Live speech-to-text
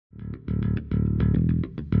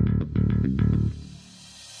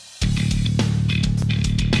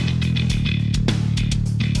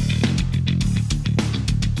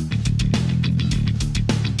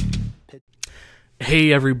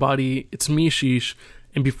Hey everybody, it's me Ashish,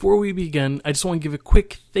 and before we begin, I just want to give a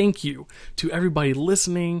quick thank you to everybody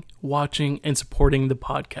listening, watching, and supporting the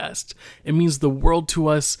podcast. It means the world to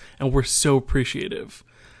us, and we're so appreciative.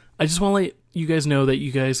 I just want to let you guys know that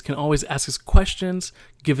you guys can always ask us questions,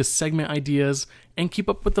 give us segment ideas, and keep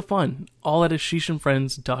up with the fun, all at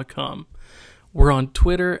AshishandFriends.com. We're on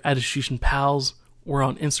Twitter at AshishandPals, we're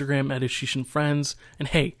on Instagram at AshishandFriends, and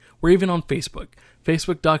hey, we're even on Facebook,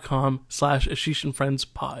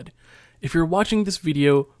 facebook.com/AshishandFriendsPod. If you're watching this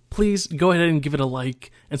video, please go ahead and give it a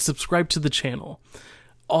like and subscribe to the channel.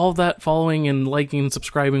 All that following and liking and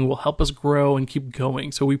subscribing will help us grow and keep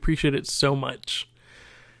going, so we appreciate it so much.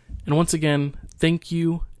 And once again, thank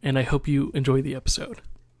you, and I hope you enjoy the episode.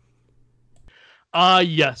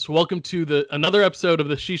 Yes, welcome to another episode of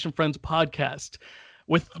the Ashish and Friends podcast.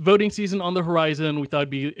 With voting season on the horizon, we thought it'd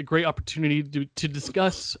be a great opportunity to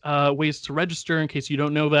discuss ways to register in case you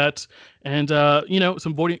don't know that, and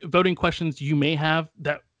some voting questions you may have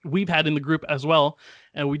that we've had in the group as well,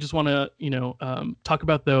 and we just want to talk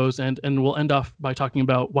about those, and we'll end off by talking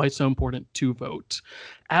about why it's so important to vote.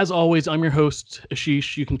 As always, I'm your host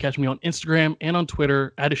Ashish. You can catch me on Instagram and on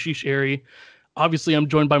Twitter at AshishAri. Obviously, I'm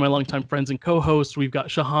joined by my longtime friends and co-hosts. We've got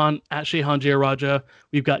Shahan at Shehan Jayaraja.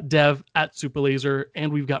 We've got Dev at Superlaser, and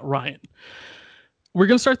we've got Ryan. We're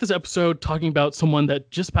going to start this episode talking about someone that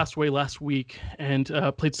just passed away last week and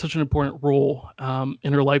played such an important role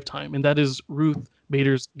in her lifetime, and that is Ruth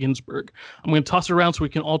Bader Ginsburg. I'm going to toss it around so we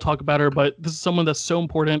can all talk about her, but this is someone that's so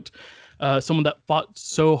important, someone that fought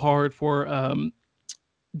so hard for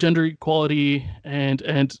gender equality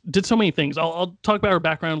and did so many things. I'll talk about her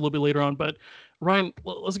background a little bit later on, but Ryan,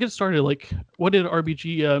 let's get started. Like, what did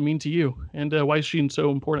RBG mean to you, and why is she so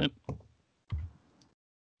important?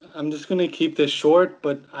 I'm just going to keep this short,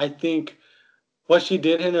 but I think what she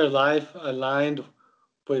did in her life aligned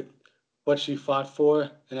with what she fought for,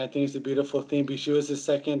 and I think it's a beautiful thing. Because she was the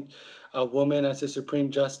second woman as a Supreme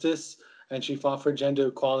Justice, and she fought for gender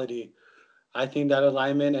equality. I think that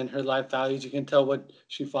alignment and her life values, you can tell what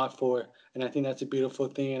she fought for, and I think that's a beautiful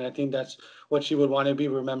thing, and I think that's what she would want to be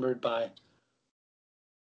remembered by.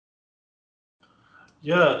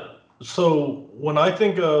 Yeah, so when I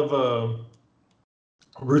think of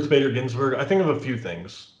Ruth Bader Ginsburg, I think of a few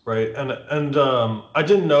things, right? And I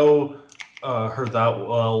didn't know her that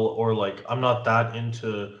well, or like I'm not that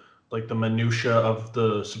into like the minutia of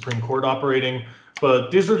the Supreme Court operating, but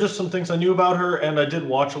these were just some things I knew about her, and I did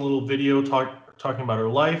watch a little video talking about her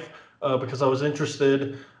life because I was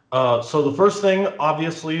interested. So the first thing,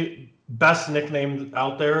 obviously, best nickname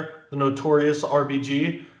out there, the notorious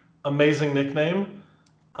RBG, amazing nickname.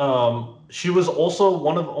 She was also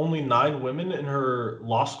one of only 9 women in her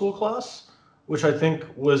law school class, which I think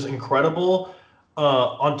was incredible.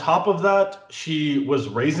 On top of that, she was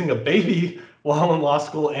raising a baby while in law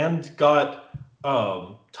school and got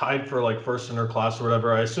tied for like first in her class or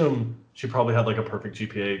whatever. I assume she probably had like a perfect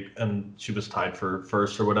GPA and she was tied for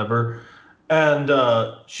first or whatever. And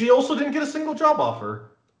she also didn't get a single job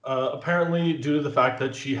offer, apparently due to the fact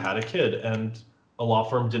that she had a kid and a law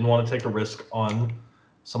firm didn't want to take a risk on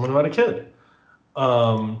someone who had a kid.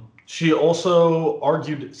 She also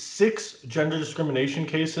argued 6 gender discrimination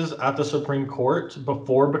cases at the Supreme Court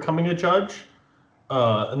before becoming a judge.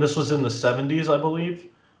 And this was in the 70s, I believe.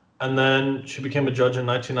 And then she became a judge in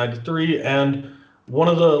 1993. And one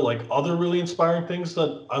of the like other really inspiring things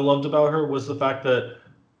that I loved about her was the fact that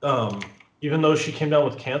even though she came down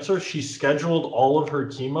with cancer, she scheduled all of her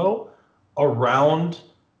chemo around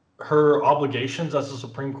her obligations as a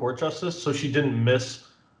Supreme Court justice, so she didn't miss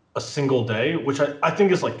a single day, which I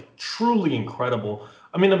think is like truly incredible.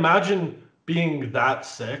 I mean, imagine being that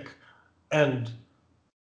sick and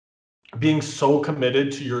being so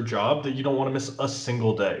committed to your job that you don't want to miss a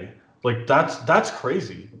single day. Like that's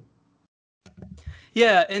crazy.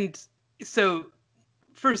 Yeah, and so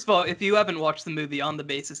first of all, if you haven't watched the movie On the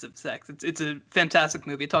Basis of Sex, it's a fantastic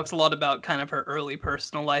movie. It talks a lot about kind of her early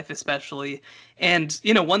personal life, especially. And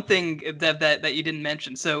one thing that you didn't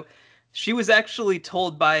mention. So she was actually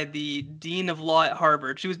told by the dean of law at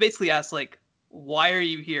Harvard. She was basically asked, like, why are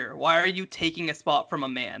you here? Why are you taking a spot from a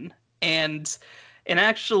man? And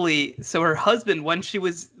actually, so her husband, when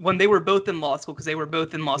they were both in law school, because they were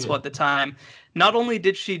both in law school at the time, not only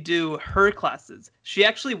did she do her classes, she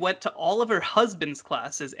actually went to all of her husband's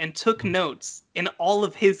classes and took notes in all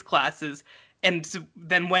of his classes, and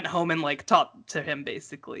then went home and like taught to him,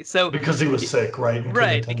 basically. So because he was sick, right?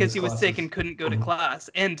 Right, because he was sick and couldn't go to class.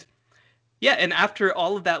 And yeah, and after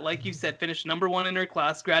all of that, like you said, finished number 1 in her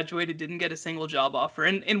class, graduated, didn't get a single job offer.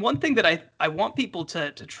 And one thing that I want people to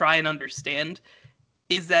try and understand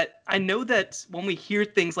is that I know that when we hear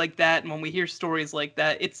things like that and when we hear stories like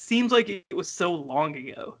that, it seems like it was so long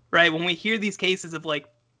ago, right? When we hear these cases of like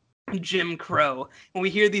Jim Crow, when we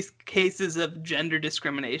hear these cases of gender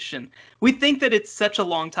discrimination, we think that it's such a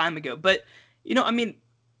long time ago. But, I mean,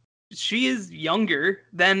 she is younger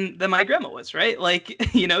than my grandma was, right? Like,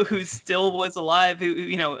 who still was alive,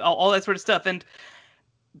 who, all that sort of stuff. And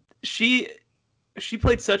she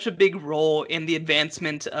played such a big role in the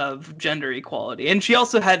advancement of gender equality. And she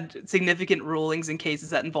also had significant rulings in cases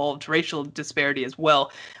that involved racial disparity as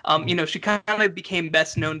well. She kind of became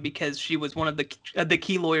best known because she was one of the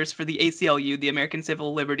key lawyers for the ACLU, the American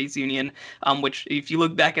Civil Liberties Union, which, if you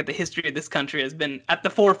look back at the history of this country, has been at the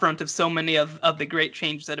forefront of so many of the great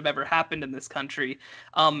changes that have ever happened in this country.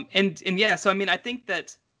 And yeah, so I mean, I think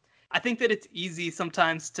that it's easy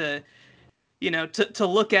sometimes to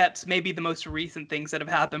look at maybe the most recent things that have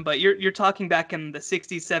happened, but you're talking back in the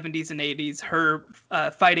 60s, 70s, and 80s, her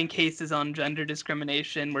fighting cases on gender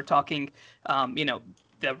discrimination. We're talking,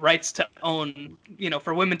 the rights to own,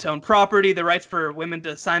 for women to own property, the rights for women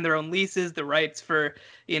to sign their own leases, the rights for,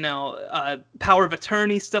 power of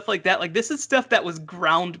attorney, stuff like that. Like, this is stuff that was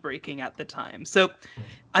groundbreaking at the time. So,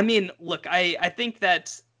 I mean, look, I think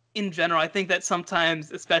that in general, I think that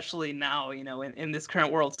sometimes, especially now, in this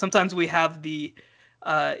current world, sometimes we have the,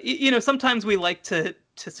 sometimes we like to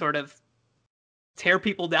sort of tear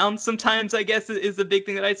people down. Sometimes, I guess, is the big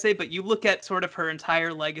thing that I'd say. But you look at sort of her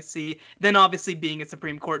entire legacy, then obviously being a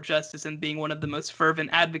Supreme Court justice and being one of the most fervent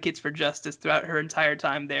advocates for justice throughout her entire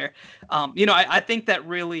time there. I think that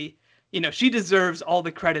really, she deserves all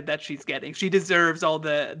the credit that she's getting. She deserves all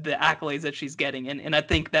the accolades that she's getting. And I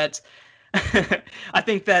think that I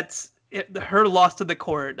think that's her loss to the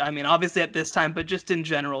court. I mean, obviously at this time, but just in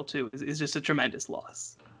general too, is just a tremendous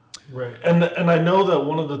loss. Right, and I know that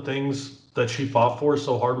one of the things that she fought for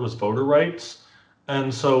so hard was voter rights,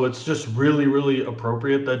 and so it's just really, really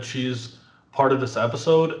appropriate that she's part of this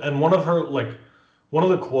episode. And one of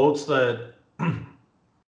the quotes that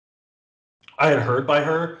I had heard by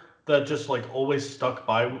her that just like always stuck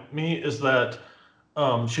by me is that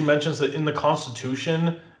she mentions that in the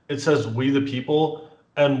Constitution it says "we the people,"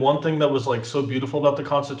 and one thing that was like so beautiful about the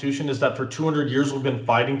Constitution is that for 200 years we've been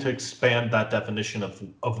fighting to expand that definition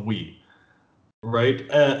of "we," right?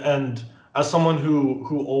 And as someone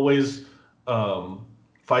who always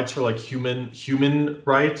fights for like human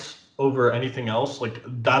rights over anything else, like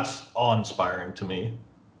that's awe-inspiring to me.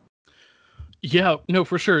 Yeah, no,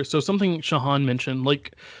 for sure. So something Shahan mentioned,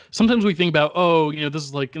 like sometimes we think about, this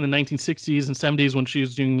is like in the 1960s and 70s when she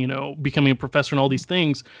was doing, becoming a professor and all these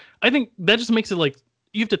things. I think that just makes it like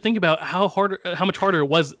you have to think about how much harder it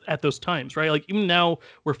was at those times, right? Like even now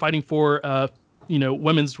we're fighting for,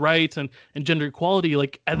 women's rights and gender equality.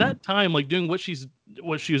 Like at that time, like doing what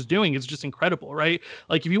she was doing is just incredible, right?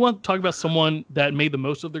 Like if you want to talk about someone that made the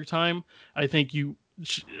most of their time, I think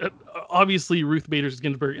obviously Ruth Bader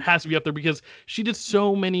Ginsburg has to be up there because she did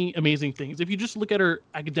so many amazing things. If you just look at her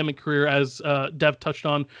academic career, as Dev touched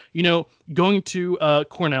on, going to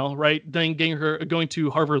Cornell, right, then going to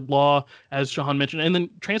Harvard Law, as Shahan mentioned, and then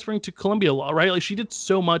transferring to Columbia Law, right? Like she did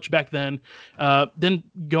so much back then. Then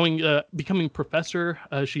becoming professor.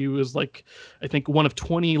 She was like, I think, one of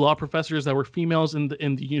 20 law professors that were females in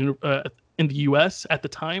the U.S. at the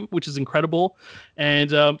time, which is incredible.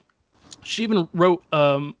 And she even wrote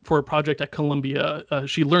for a project at Columbia.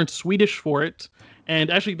 She learned Swedish for it.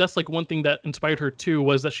 And actually, that's like one thing that inspired her too,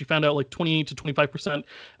 was that she found out like 20 to 25%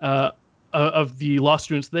 of the law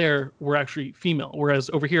students there were actually female.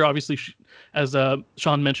 Whereas over here, obviously, as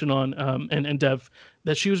Sean mentioned on and Dev,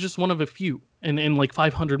 that she was just one of a few in like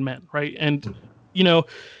 500 men, right? And,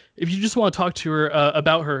 if you just want to talk to her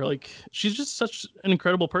about her, like she's just such an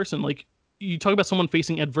incredible person. Like, you talk about someone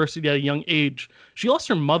facing adversity at a young age. She lost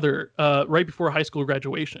her mother right before high school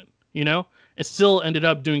graduation, and still ended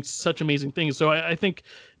up doing such amazing things. So I think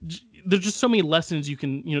there's just so many lessons you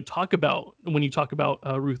can, talk about when you talk about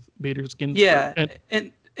Ruth Bader Ginsburg. Yeah,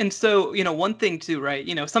 and so, one thing too, right?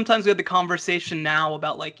 Sometimes we have the conversation now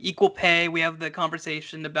about like equal pay. We have the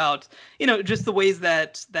conversation about, just the ways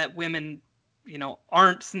that women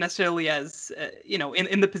aren't necessarily as,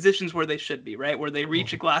 in the positions where they should be, right? Where they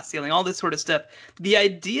reach a glass ceiling, all this sort of stuff. The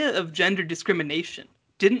idea of gender discrimination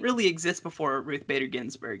didn't really exist before Ruth Bader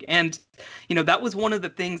Ginsburg. And, that was one of the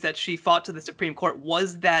things that she fought to the Supreme Court,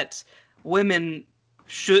 was that women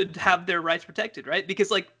should have their rights protected, right?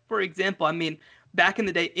 Because, like, for example, I mean, back in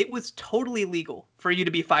the day, it was totally legal for you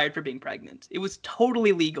to be fired for being pregnant. It was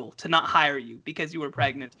totally legal to not hire you because you were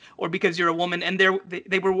pregnant or because you're a woman, and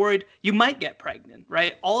they were worried you might get pregnant,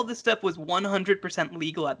 right? All of this stuff was 100%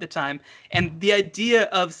 legal at the time. And the idea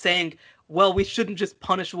of saying, well, we shouldn't just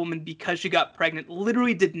punish a woman because she got pregnant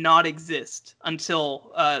literally did not exist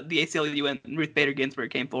until the ACLU and Ruth Bader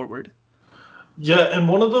Ginsburg came forward. Yeah, and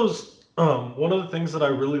one of the things that I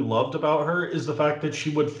really loved about her is the fact that she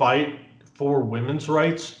would fight for women's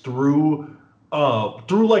rights through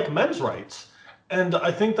like men's rights. And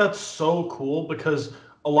I think that's so cool because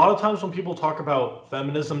a lot of times when people talk about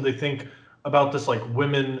feminism, they think about this like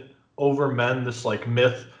women over men, this like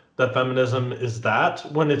myth that feminism is that,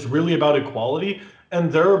 when it's really about equality.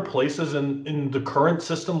 And there are places in the current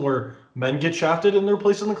system where men get shafted, and there are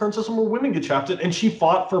places in the current system where women get shafted, and she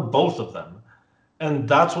fought for both of them. And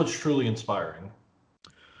that's what's truly inspiring.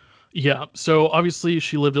 Yeah, so obviously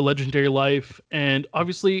she lived a legendary life, and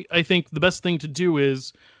obviously I think the best thing to do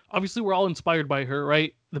is, obviously we're all inspired by her,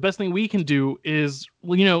 right? The best thing we can do is,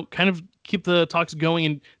 well, kind of keep the talks going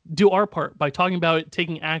and do our part by talking about it,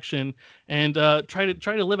 taking action, and try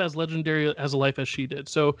to live as legendary as a life as she did.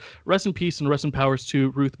 So rest in peace and rest in powers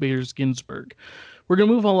to Ruth Bader Ginsburg. We're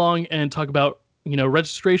gonna move along and talk about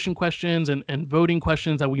registration questions and voting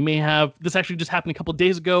questions that we may have. This actually just happened a couple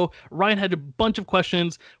days ago. Ryan had a bunch of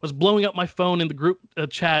questions, was blowing up my phone in the group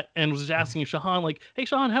chat, and was asking Shahan, like, hey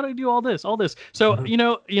Shahan, how do I do all this? So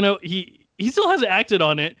he still hasn't acted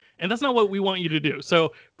on it, and that's not what we want you to do.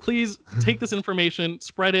 So please take this information,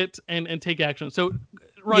 spread it, and take action. So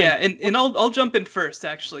Ryan, yeah, and I'll jump in first,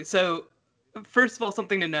 actually. So first of all,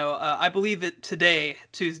 something to know. I believe that today,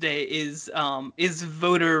 Tuesday, is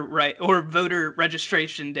voter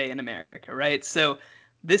registration day in America, right? So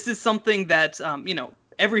this is something that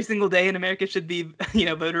every single day in America should be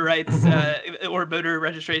voter rights or voter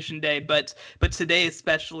registration day, but today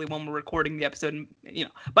especially, when we're recording the episode, and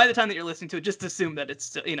by the time that you're listening to it, just assume that it's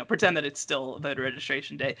still, pretend that it's still voter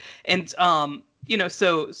registration day. And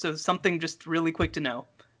so something just really quick to know.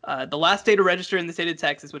 The last day to register in the state of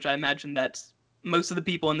Texas, which I imagine that most of the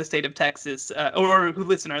people in the state of Texas or who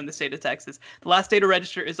listen are in the state of Texas, the last day to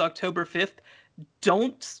register is October 5th.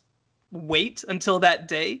 Don't wait until that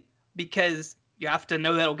day, because you have to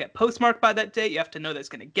know that it'll get postmarked by that date. You have to know that it's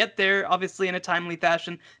going to get there, obviously, in a timely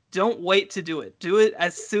fashion. Don't wait to do it. Do it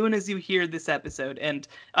as soon as you hear this episode. And,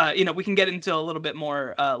 we can get into a little bit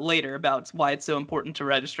more later about why it's so important to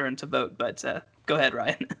register and to vote. But go ahead,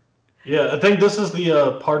 Ryan. Yeah, I think this is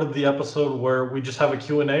the part of the episode where we just have a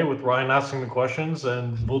Q&A with Ryan asking the questions,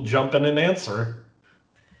 and we'll jump in and answer.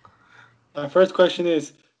 My first question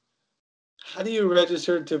is, how do you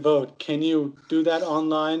register to vote? Can you do that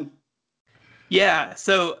online? Yeah,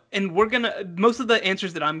 so, and most of the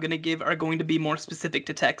answers that I'm going to give are going to be more specific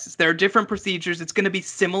to Texas. There are different procedures. It's going to be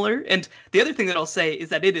similar. And the other thing that I'll say is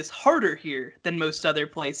that it is harder here than most other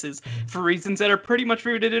places for reasons that are pretty much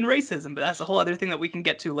rooted in racism. But that's a whole other thing that we can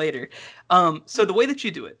get to later. So the way that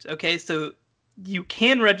you do it, okay, so you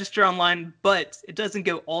can register online, but it doesn't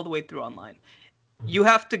go all the way through online. You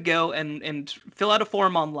have to go and fill out a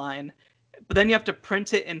form online. But then you have to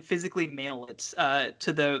print it and physically mail it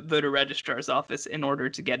to the voter registrar's office in order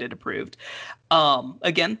to get it approved.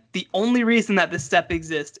 Again, the only reason that this step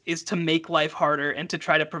exists is to make life harder and to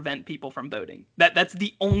try to prevent people from voting. That's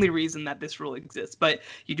the only reason that this rule exists. But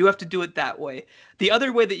you do have to do it that way. The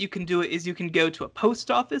other way that you can do it is you can go to a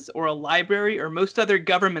post office or a library or most other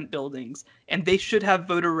government buildings, and they should have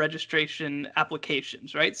voter registration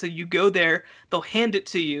applications, right? So you go there, they'll hand it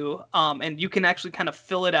to you, and you can actually kind of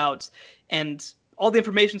fill it out. And all the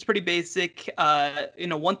information is pretty basic.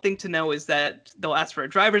 One thing to know is that they'll ask for a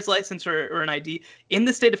driver's license or an ID. In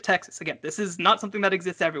the state of Texas, again, this is not something that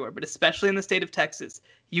exists everywhere, but especially in the state of Texas,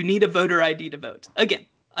 you need a voter ID to vote. Again,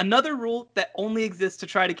 another rule that only exists to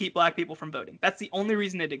try to keep Black people from voting. That's the only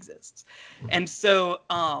reason it exists. And so,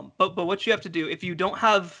 but what you have to do, if you don't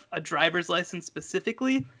have a driver's license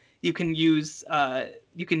specifically, you can use a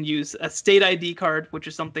state ID card, which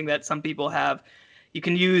is something that some people have. You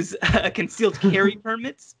can use a concealed carry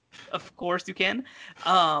permit. Of course you can.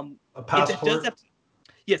 A passport?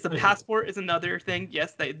 Yes, a passport is another thing.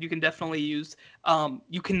 Yes, that you can definitely use.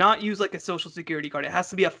 You cannot use like a social security card. It has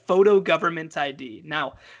to be a photo government ID.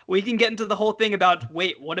 Now, we can get into the whole thing about,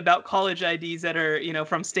 wait, what about college IDs that are,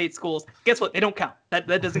 from state schools? Guess what? They don't count. That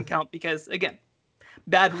doesn't count because, again,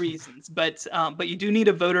 bad reasons, but you do need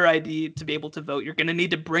a voter ID to be able to vote. You're going to need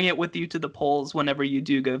to bring it with you to the polls whenever you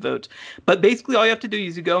do go vote. But basically all you have to do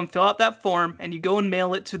is you go and fill out that form, and you go and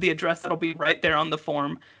mail it to the address that'll be right there on the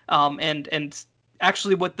form. And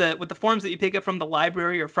actually with the forms that you pick up from the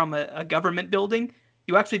library or from a government building,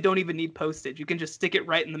 you actually don't even need postage. You can just stick it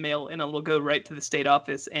right in the mail, and it'll go right to the state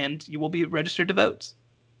office, and you will be registered to vote.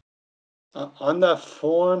 On that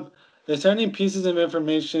form, is there any pieces of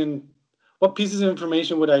information? What pieces of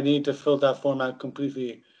information would I need to fill that form out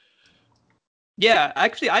completely? Yeah,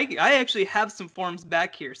 actually, I actually have some forms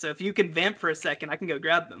back here. So if you can vamp for a second, I can go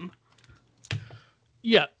grab them.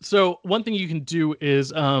 Yeah. So one thing you can do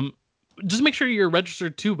is just make sure you're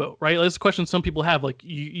registered to vote, right? That's a question some people have. Like,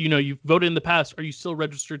 you've voted in the past. Are you still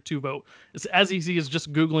registered to vote? It's as easy as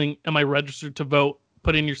just Googling, am I registered to vote?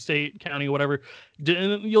 Put in your state, county, whatever.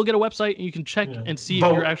 And you'll get a website and you can check and see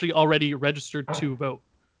if you're actually already registered to vote.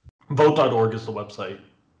 Vote.org is the website.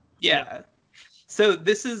 Yeah. So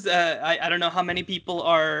this is I don't know how many people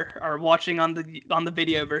are watching on the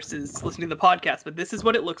video versus listening to the podcast, but this is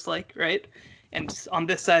what it looks like, right? And on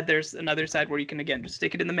this side, there's another side where you can, again, just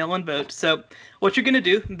stick it in the mail and vote. So what you're going to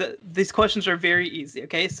do, these questions are very easy,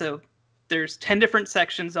 okay? So there's 10 different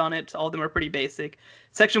sections on it. All of them are pretty basic.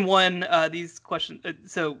 Section 1, these questions,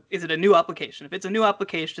 so is it a new application? If it's a new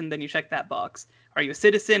application, then you check that box. Are you a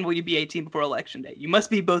citizen? Will you be 18 before election day? You must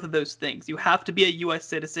be both of those things. You have to be a U.S.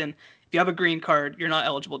 citizen. If you have a green card, you're not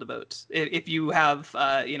eligible to vote. If you have,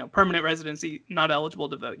 permanent residency, not eligible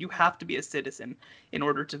to vote. You have to be a citizen in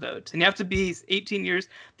order to vote, and you have to be 18 years.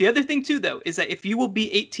 The other thing too, though, is that if you will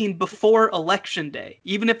be 18 before election day,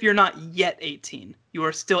 even if you're not yet 18, you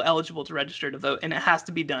are still eligible to register to vote, and it has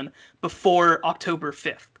to be done before October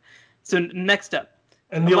 5th. So next up.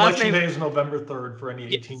 And the election day is November 3rd for any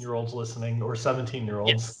 18-year-olds listening, or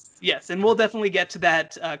 17-year-olds. Yes, and we'll definitely get to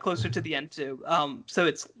that closer to the end too. So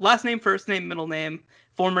it's last name, first name, middle name,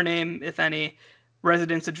 former name, if any,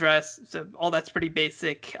 residence address. So all that's pretty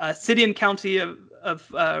basic. City and county of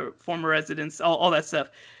former residence, all that stuff.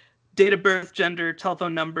 Date of birth, gender,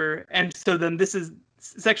 telephone number, and so then this is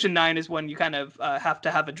Section 9 is when you kind of have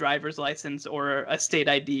to have a driver's license or a state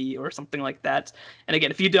ID or something like that. And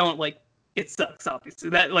again, if you don't, it sucks, obviously.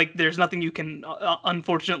 That there's nothing you can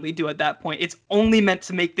unfortunately do at that point. It's only meant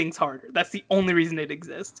to make things harder. That's the only reason it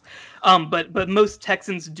exists. But most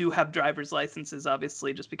Texans do have driver's licenses,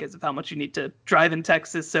 obviously, just because of how much you need to drive in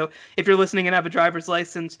Texas. So if you're listening and have a driver's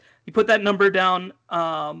license, you put that number down.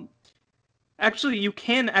 Actually, you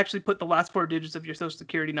can actually put the last 4 digits of your social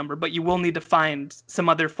security number, but you will need to find some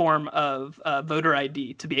other form of voter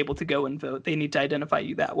ID to be able to go and vote. They need to identify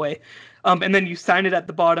you that way. And then you sign it at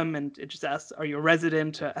the bottom, and it just asks, are you a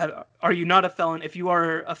resident? Are you not a felon? If you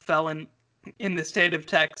are a felon in the state of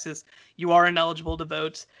Texas, you are ineligible to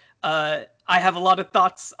vote. I have a lot of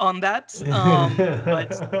thoughts on that,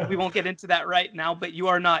 but we won't get into that right now. But you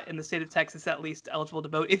are not, in the state of Texas, at least, eligible to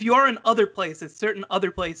vote. If you are in other places, certain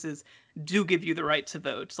other places do give you the right to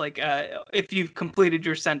vote, like if you've completed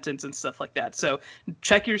your sentence and stuff like that. So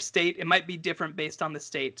check your state. It might be different based on the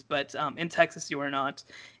state, but in Texas, you are not.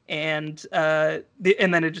 And then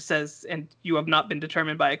it just says, and you have not been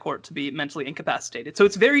determined by a court to be mentally incapacitated. So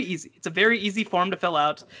it's very easy. It's a very easy form to fill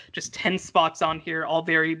out. Just 10 spots on here, all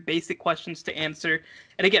very basic questions to answer.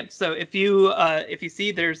 And again, so if you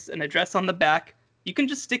see there's an address on the back, you can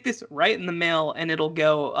just stick this right in the mail, and it'll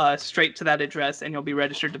go straight to that address, and you'll be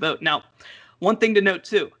registered to vote. Now, one thing to note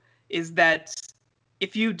too is that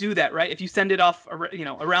if you do that, right, if you send it off,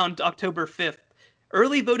 around October 5th,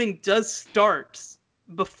 early voting does start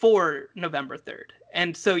before November 3rd.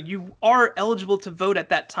 And so you are eligible to vote at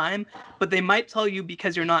that time, but they might tell you,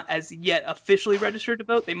 because you're not as yet officially registered to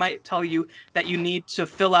vote, they might tell you that you need to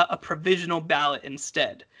fill out a provisional ballot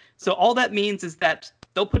instead. So all that means is that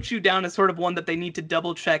they'll put you down as sort of one that they need to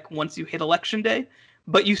double check once you hit election day,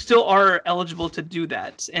 but you still are eligible to do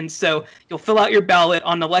that. And so you'll fill out your ballot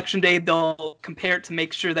on election day. They'll compare it to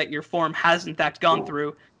make sure that your form has in fact gone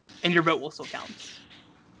through, and your vote will still count.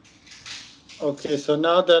 Okay, so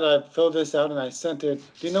now that I've filled this out and I sent it,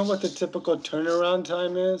 do you know what the typical turnaround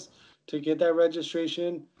time is to get that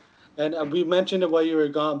registration? And we mentioned it while you were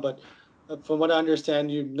gone, but from what I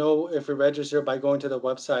understand, you know if you're registered by going to the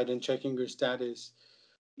website and checking your status.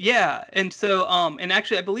 Yeah, and so and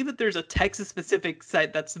actually I believe that there's a Texas specific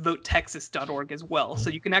site that's votetexas.org as well. So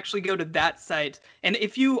you can actually go to that site, and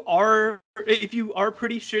if you are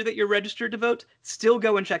pretty sure that you're registered to vote, still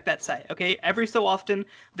go and check that site. Okay, every so often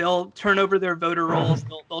they'll turn over their voter rolls.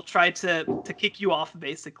 They'll try to kick you off,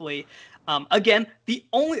 basically. Again,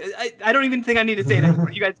 I don't even think I need to say it anymore.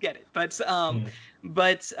 You guys get it.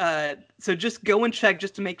 But so just go and check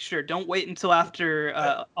just to make sure. Don't wait until after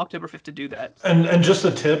October 5th to do that. And just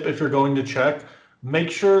a tip, if you're going to check, make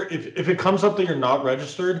sure if it comes up that you're not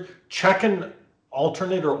registered, check an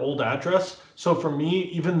alternate or old address. So for me,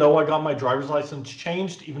 even though I got my driver's license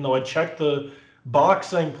changed, even though I checked the box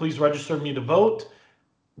saying please register me to vote,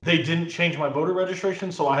 they didn't change my voter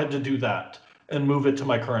registration, so I had to do that and move it to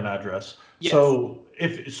my current address. Yes.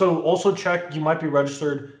 So also check, you might be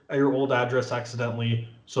registered at your old address accidentally,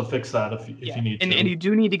 so fix that if you need to. And you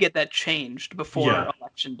do need to get that changed before election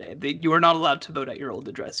election day. You are not allowed to vote at your old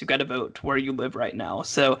address. You got to vote where you live right now.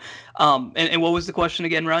 So, and what was the question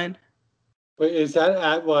again, Ryan? Wait, is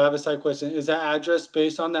that well? I have a side question. Is that address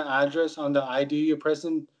based on the address on the ID you're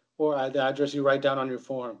present, or the address you write down on your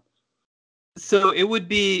form? So it would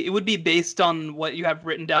be based on what you have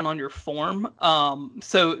written down on your form.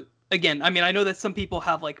 So again, I mean, I know that some people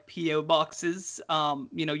have like PO boxes.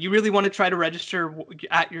 You really want to try to register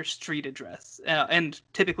at your street address, and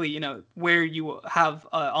typically, where you have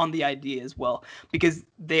on the ID as well, because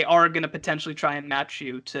they are going to potentially try and match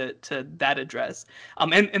you to that address.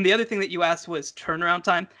 And the other thing that you asked was turnaround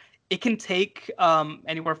time. It can take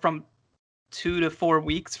anywhere from 2 to 4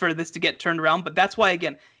 weeks for this to get turned around. But that's why,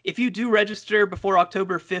 again, if you do register before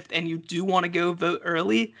October 5th and you do want to go vote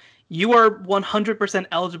early, you are 100%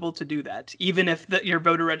 eligible to do that, even if your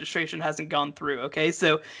voter registration hasn't gone through. Okay,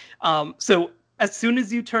 so as soon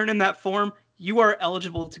as you turn in that form, you are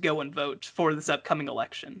eligible to go and vote for this upcoming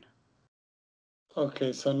election.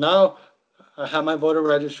 Okay, so now I have my voter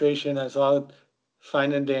registration. That's all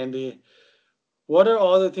fine and dandy. What are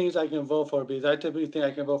all the things I can vote for? Because I typically think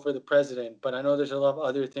I can vote for the president, but I know there's a lot of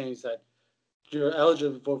other things that you're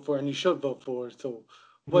eligible to vote for and you should vote for. So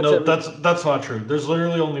that's not true. There's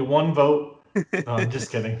literally only one vote. No, I'm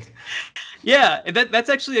just kidding. Yeah, that's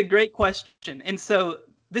actually a great question. And so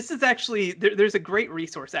this is actually there's a great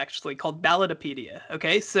resource actually called Ballotopedia.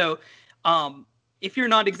 Okay, so if you're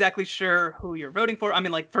not exactly sure who you're voting for, I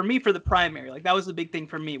mean, like for me, for the primary, like that was the big thing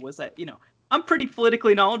for me, was that I'm pretty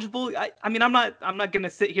politically knowledgeable. I mean, I'm not going to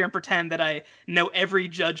sit here and pretend that I know every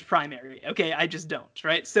judge primary. Okay, I just don't,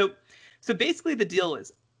 right? So basically the deal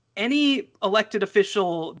is any elected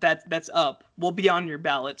official that's up will be on your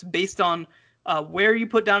ballot based on where you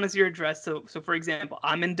put down as your address. So for example,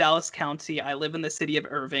 I'm in Dallas County. I live in the city of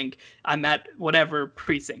Irving. I'm at whatever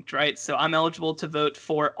precinct, right? So I'm eligible to vote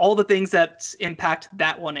for all the things that impact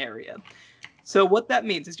that one area. So what that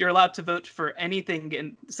means is you're allowed to vote for anything.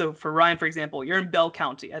 And so for Ryan, for example, you're in Bell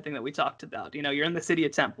County, I think that we talked about. You're in the city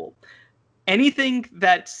of Temple. Anything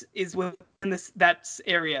that is within that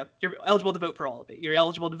area, you're eligible to vote for all of it. You're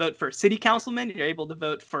eligible to vote for city councilmen. You're able to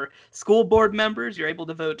vote for school board members. You're able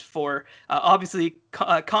to vote for, obviously,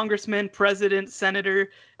 congressman, president, senator.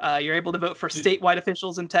 You're able to vote for statewide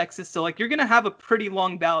officials in Texas. So, you're going to have a pretty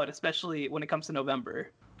long ballot, especially when it comes to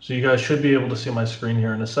November. So you guys should be able to see my screen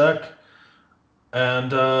here in a sec.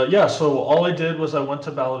 And so all I did was I went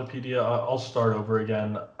to Ballotopedia. I'll start over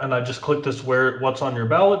again. And I just clicked this what's on your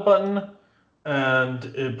ballot button. And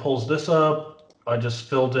it pulls this up. I just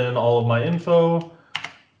filled in all of my info.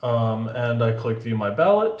 And I click view my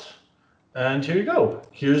ballot. And here you go.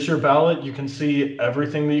 Here's your ballot. You can see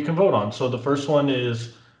everything that you can vote on. So the first one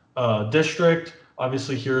is district.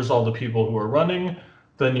 Obviously, here's all the people who are running.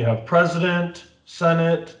 Then you have president,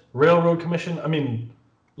 Senate, Railroad Commission. I mean,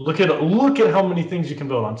 look at how many things you can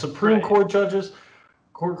vote on. Supreme Court judges,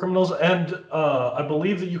 court criminals, and I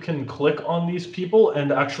believe that you can click on these people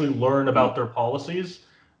and actually learn about their policies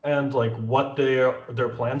and what their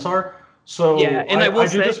plans are. So yeah, and I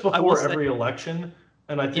do this before every election,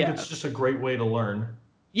 and I think it's just a great way to learn.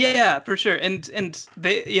 Yeah, for sure. And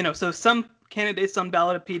they, so some candidates on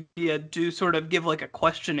Ballotopedia do sort of give a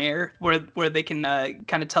questionnaire where they can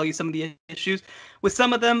kind of tell you some of the issues. With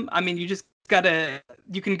some of them, I mean, you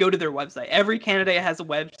can go to their website. Every candidate has a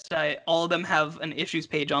website. All of them have an issues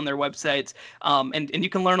page on their websites, and you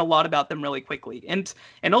can learn a lot about them really quickly. And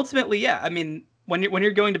ultimately, yeah, I mean, when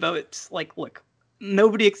you're going to vote, it's look,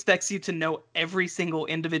 nobody expects you to know every single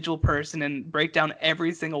individual person and break down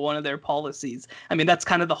every single one of their policies. I mean, that's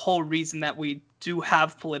kind of the whole reason that we do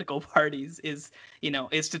have political parties is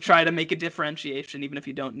to try to make a differentiation, even if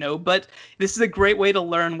you don't know. But this is a great way to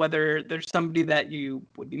learn whether there's somebody that you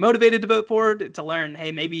would be motivated to vote for, to learn,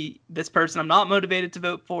 hey, maybe this person I'm not motivated to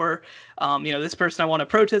vote for, this person I want to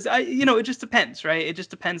protest. It just depends, right? It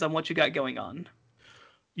just depends on what you got going on.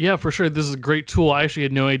 Yeah, for sure. This is a great tool. I actually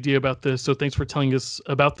had no idea about this, so thanks for telling us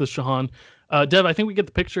about this, Shahan. Dev, I think we get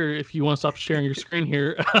the picture if you want to stop sharing your screen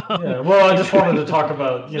here. Yeah, well, I just wanted to talk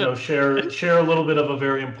about, share a little bit of a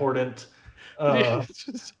very important,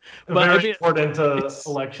 election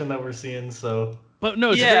that we're seeing. So, but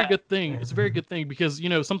no, it's a very good thing. It's a very good thing because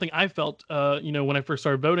something I felt, when I first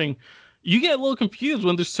started voting, you get a little confused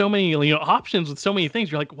when there's so many options with so many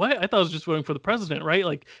things. You're like, what? I thought I was just voting for the president, right?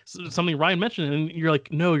 Like something Ryan mentioned, and you're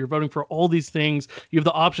like, no, you're voting for all these things. You have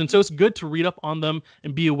the option, so it's good to read up on them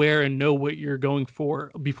and be aware and know what you're going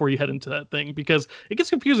for before you head into that thing, because it gets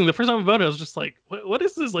confusing. The first time I voted, I was just like, what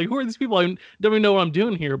is this? Like, who are these people? I don't even know what I'm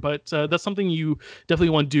doing here. But that's something you definitely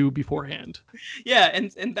want to do beforehand. Yeah,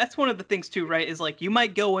 and that's one of the things too, right? Is like you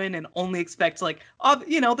might go in and only expect like,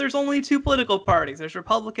 there's only two political parties. There's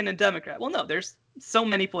Republican and Democrat. Well, no, there's so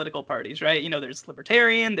many political parties, right? There's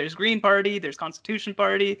Libertarian, there's Green Party, there's Constitution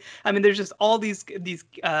Party. I mean, there's just all these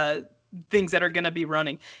things that are going to be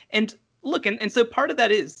running. And look, and so part of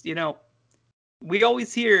that is, we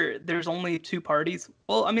always hear there's only two parties.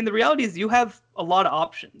 Well, I mean, the reality is you have a lot of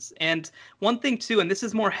options. And one thing too, and this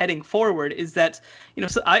is more heading forward, is that,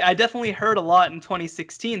 so I definitely heard a lot in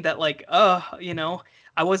 2016 that like,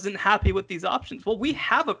 I wasn't happy with these options. Well, we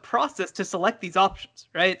have a process to select these options,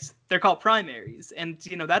 right? They're called primaries. And,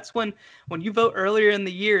 that's when you vote earlier in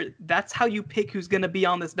the year, that's how you pick who's going to be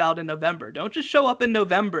on this ballot in November. Don't just show up in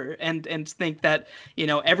November and think that,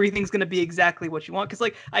 everything's going to be exactly what you want. Because,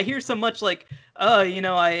 like, I hear so much like,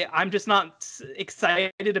 I'm just not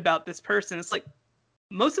excited about this person. It's like,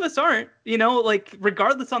 most of us aren't, like,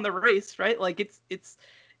 regardless on the race, right? Like,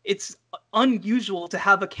 it's unusual to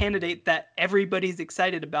have a candidate that everybody's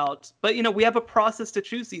excited about. But, we have a process to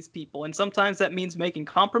choose these people. And sometimes that means making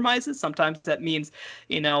compromises. Sometimes that means,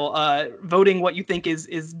 voting what you think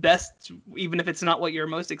is best, even if it's not what you're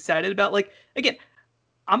most excited about. Like, again,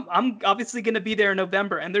 I'm obviously going to be there in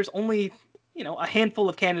November, and there's only, a handful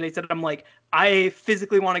of candidates that I'm like, I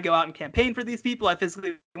physically want to go out and campaign for these people. I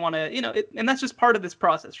physically want to, and that's just part of this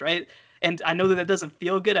process, right? And I know that doesn't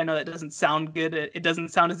feel good. I know that doesn't sound good. It doesn't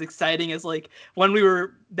sound as exciting as like when we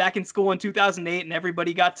were back in school in 2008 and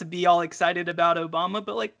everybody got to be all excited about Obama.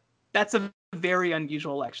 But like, that's a very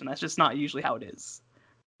unusual election. That's just not usually how it is.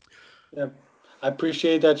 Yeah, I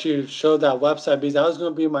appreciate that you showed that website, because that was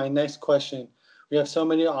going to be my next question. We have so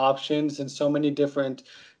many options and so many different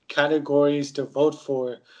categories to vote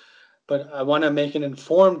for, but I want to make an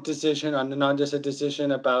informed decision on not just a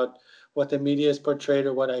decision about what the media is portrayed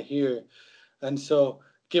or what I hear. And so,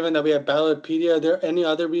 given that we have Ballotpedia, are there any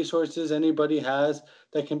other resources anybody has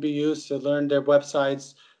that can be used to learn their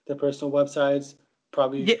websites, their personal websites?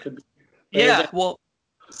 Probably could be. Yeah. Well,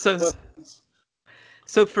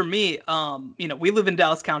 so for me, we live in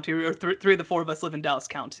Dallas County, or three of the four of us live in Dallas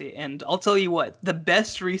County. And I'll tell you what, the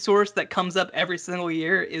best resource that comes up every single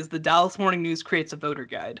year is the Dallas Morning News creates a voter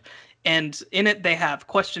guide. And in it, they have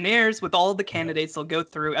questionnaires with all of the candidates they'll go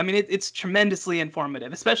through. I mean, it's tremendously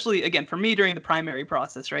informative, especially, again, for me during the primary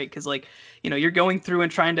process, right? Because, like, you're going through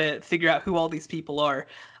and trying to figure out who all these people are.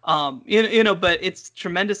 But it's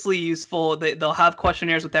tremendously useful. They'll have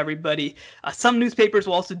questionnaires with everybody. Some newspapers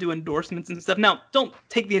will also do endorsements and stuff. Now, don't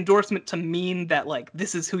take the endorsement to mean that, like,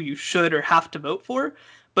 this is who you should or have to vote for.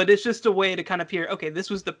 But it's just a way to kind of hear, okay, this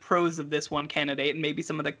was the pros of this one candidate and maybe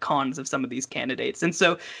some of the cons of some of these candidates. And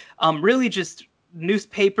so really just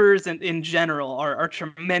newspapers and in general are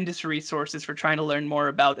tremendous resources for trying to learn more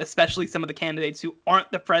about, especially some of the candidates who aren't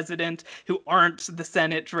the president, who aren't the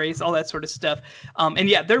Senate race, all that sort of stuff. And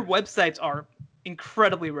yeah, their websites are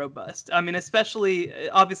incredibly robust. I mean, especially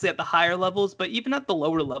obviously at the higher levels, but even at the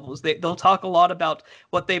lower levels, they'll talk a lot about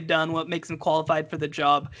what they've done, what makes them qualified for the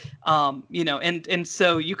job. And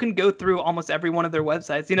so you can go through almost every one of their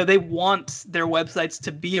websites. They want their websites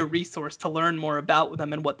to be a resource to learn more about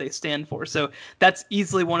them and what they stand for. So that's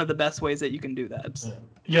easily one of the best ways that you can do that.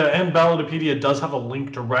 Yeah, and Ballotpedia does have a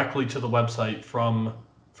link directly to the website from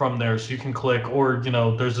there, so you can click, or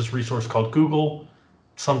there's this resource called Google,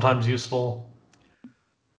 sometimes useful.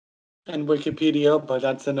 And Wikipedia, but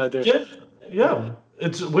that's another. Yeah.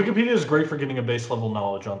 Wikipedia is great for getting a base level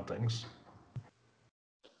knowledge on things.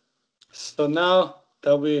 So now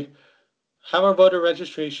that we have our voter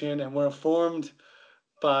registration and we're informed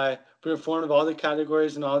of all the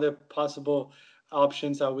categories and all the possible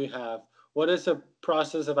options that we have, what is the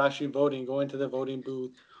process of actually voting, going to the voting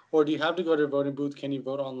booth? Or do you have to go to the voting booth? Can you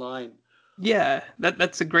vote online? Yeah,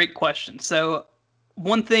 that's a great question. So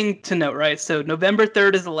one thing to note, right? So November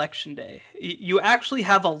 3rd is election day. You actually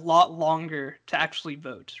have a lot longer to actually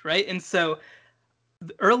vote, right? And so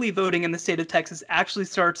early voting in the state of Texas actually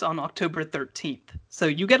starts on October 13th. So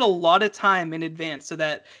you get a lot of time in advance so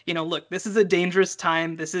that, look, this is a dangerous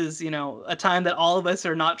time. This is, a time that all of us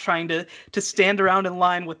are not trying to stand around in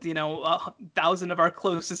line with, 1,000 of our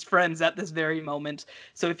closest friends at this very moment.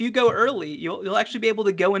 So if you go early, you'll actually be able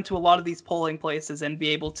to go into a lot of these polling places and be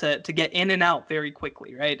able to get in and out very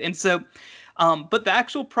quickly, right? And so, but the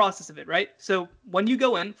actual process of it, right? So when you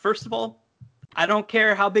go in, first of all, I don't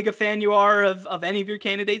care how big a fan you are of any of your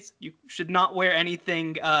candidates. You should not wear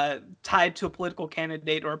anything tied to a political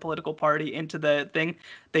candidate or a political party into the thing.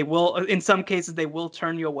 They will, in some cases, they will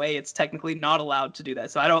turn you away. It's technically not allowed to do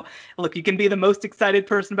that. So I don't look. You can be the most excited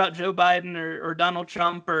person about Joe Biden or Donald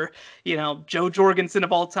Trump or Joe Jorgensen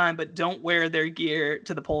of all time, but don't wear their gear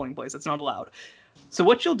to the polling place. It's not allowed. So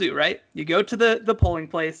what you'll do, right? You go to the polling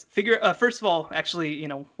place. First of all, actually,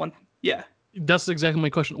 yeah. That's exactly my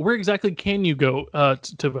question. Where exactly can you go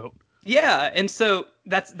to vote? Yeah, and so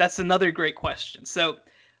that's another great question. So,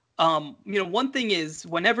 one thing is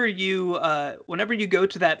whenever you go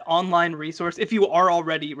to that online resource, if you are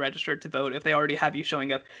already registered to vote, if they already have you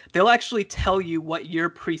showing up, they'll actually tell you what your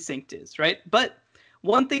precinct is, right? But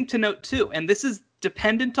one thing to note too, and this is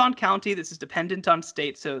dependent on county, this is dependent on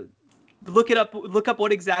state, so look up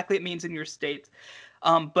what exactly it means in your state.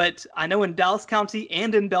 But I know in Dallas County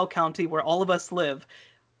and in Bell County, where all of us live,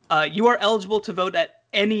 you are eligible to vote at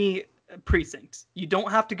any precinct. You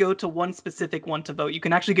don't have to go to one specific one to vote. You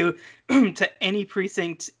can actually go to any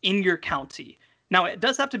precinct in your county. Now, it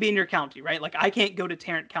does have to be in your county, right? Like, I can't go to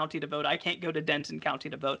Tarrant County to vote. I can't go to Denton County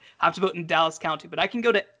to vote. I have to vote in Dallas County, but I can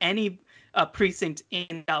go to any precinct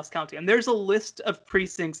in Dallas County. And there's a list of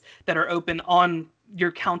precincts that are open on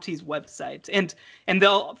your county's website. And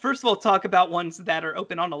they'll first of all talk about ones that are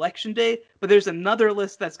open on election day, but there's another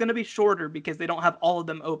list that's going to be shorter because they don't have all of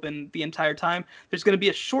them open the entire time. There's going to be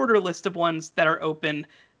a shorter list of ones that are open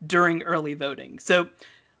during early voting. So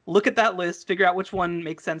look at that list, figure out which one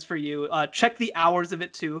makes sense for you. Check the hours of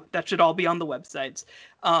it too. That should all be on the websites.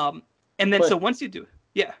 And then so once you do,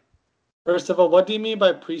 yeah. First of all, what do you mean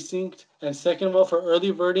by precinct? And second of all, for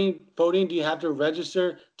early voting, do you have to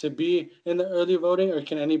register to be in the early voting, or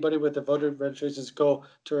can anybody with the voter registrations go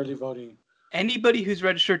to early voting? Anybody who's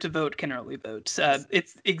registered to vote can early vote.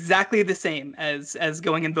 It's exactly the same as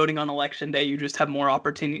going and voting on election day. You just have more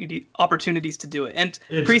opportunities to do it. And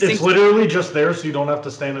it's literally just there so you don't have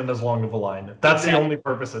to stand in as long of a line. That's the only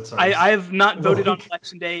purpose it serves. I have not voted on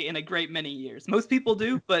election day in a great many years. Most people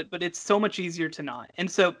do, but it's so much easier to not.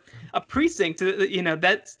 And so a precinct,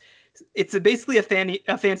 it's basically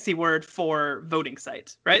a fancy word for voting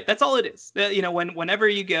site, right? That's all it is. Whenever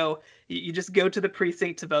you go, you just go to the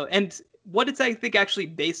precinct to vote. And what it's, I think, actually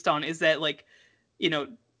based on is that,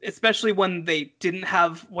 especially when they didn't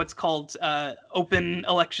have what's called open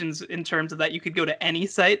elections in terms of that you could go to any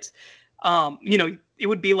site, it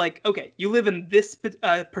would be like, okay, you live in this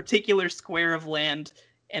particular square of land,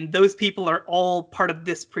 and those people are all part of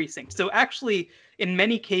this precinct. So actually, in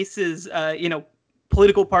many cases,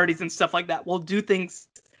 political parties and stuff like that will do things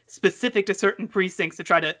specific to certain precincts to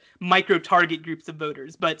try to micro-target groups of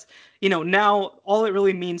voters. But, now all it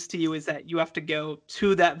really means to you is that you have to go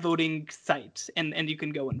to that voting site and you can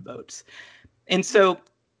go and vote. And so,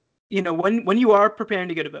 when you are preparing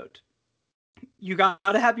to go to vote, you got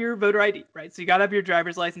to have your voter ID, right? So you got to have your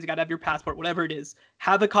driver's license, you got to have your passport, whatever it is.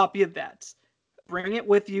 Have a copy of that. Bring it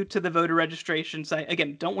with you to the voter registration site.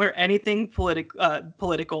 Again, don't wear anything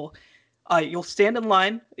political. You'll stand in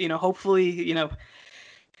line. Hopefully,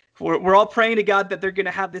 we're all praying to God that they're going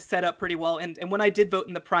to have this set up pretty well. And when I did vote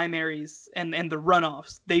in the primaries and the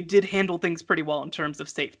runoffs, they did handle things pretty well in terms of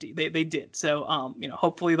safety. They did. So,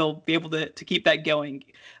 hopefully they'll be able to keep that going.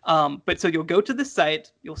 But so you'll go to the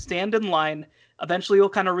site, you'll stand in line. Eventually you'll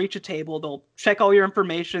kind of reach a table. They'll check all your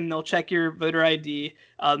information. They'll check your voter ID,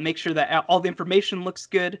 make sure that all the information looks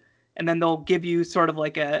good. And then they'll give you sort of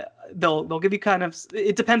like they'll give you kind of,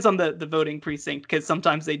 it depends on the voting precinct, because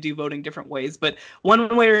sometimes they do voting different ways, but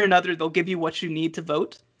one way or another, they'll give you what you need to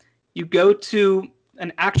vote. You go to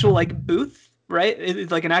an actual booth, right?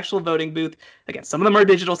 It's like an actual voting booth. Again, some of them are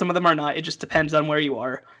digital, some of them are not. It just depends on where you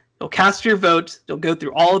are. You'll cast your vote. You'll go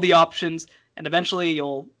through all of the options, and eventually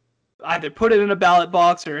you'll either put it in a ballot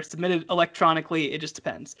box or submit it electronically. It just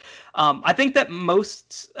depends. I think that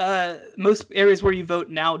most areas where you vote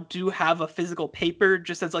now do have a physical paper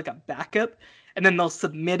just as like a backup, and then they'll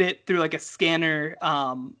submit it through like a scanner.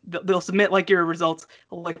 They'll submit like your results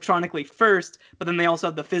electronically first, but then they also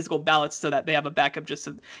have the physical ballots so that they have a backup just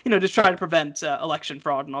to, just try to prevent election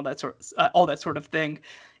fraud and all that sort of thing.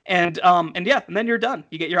 And then you're done.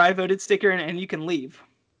 You get your I voted sticker and you can leave.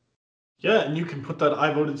 Yeah, and you can put that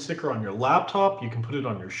I voted sticker on your laptop. You can put it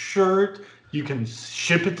on your shirt. You can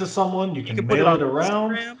ship it to someone. You can mail it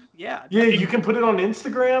around. Instagram. Yeah, you can put it on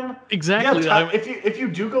Instagram. Exactly. Yeah, if you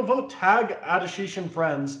do go vote, tag Ashish and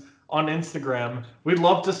Friends on Instagram. We'd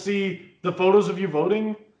love to see the photos of you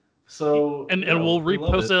voting. So and we'll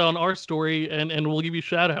repost it on our story and we'll give you a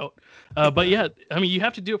shout out. But yeah, I mean, you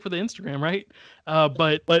have to do it for the Instagram, right?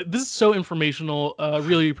 But this is so informational.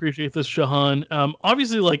 Really appreciate this, Shahan.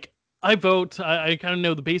 Obviously, I vote. I kind of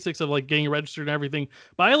know the basics of like getting registered and everything,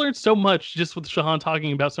 but I learned so much just with Shahan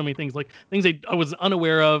talking about so many things, like things I was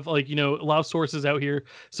unaware of, like, you know, a lot of sources out here.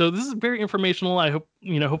 So this is very informational. I hope,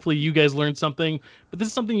 you know, hopefully you guys learned something, but this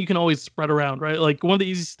is something you can always spread around, right? Like one of the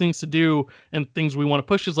easiest things to do and things we want to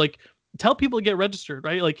push is like tell people to get registered,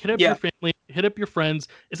 right? Like hit up your family, hit up your friends.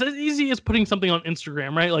 It's as easy as putting something on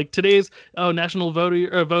Instagram, right? Like today's National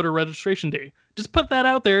Voter Registration Day. Just put that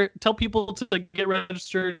out there. Tell people to get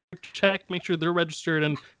registered, check, make sure they're registered,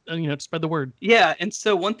 and you know, spread the word. Yeah, and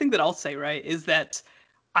so one thing that I'll say, right, is that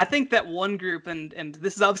I think that one group, and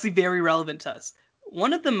this is obviously very relevant to us,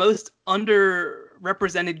 one of the most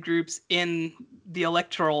underrepresented groups in the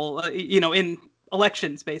electoral, in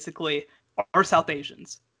elections, basically, are South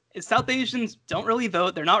Asians. South Asians don't really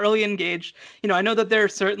vote. They're not really engaged. You know, I know that there are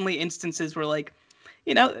certainly instances where, like,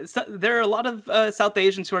 you know, there are a lot of South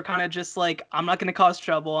Asians who are kind of just like, I'm not going to cause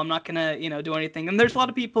trouble. I'm not going to, you know, do anything. And there's a lot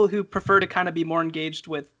of people who prefer to kind of be more engaged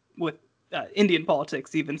with Indian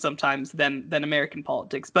politics, even sometimes than American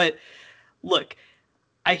politics. But look,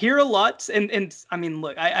 I hear a lot, and I mean,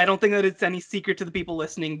 look, I don't think that it's any secret to the people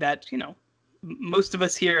listening that, you know, most of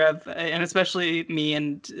us here have, and especially me,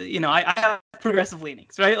 and, you know, I have progressive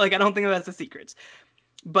leanings, right? Like, I don't think that's a secret.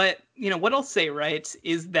 But, you know, what I'll say, right,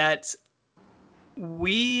 is that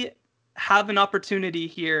we have an opportunity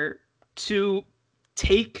here to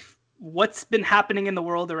take what's been happening in the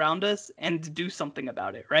world around us and do something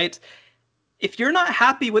about it, right? If you're not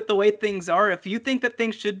happy with the way things are, if you think that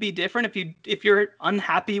things should be different, if you're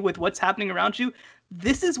unhappy with what's happening around you,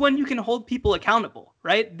 this is when you can hold people accountable,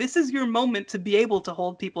 right? This is your moment to be able to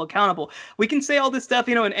hold people accountable. We can say all this stuff,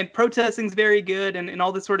 you know, and protesting's very good and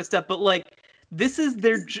all this sort of stuff, but like this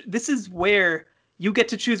is where you get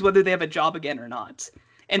to choose whether they have a job again or not.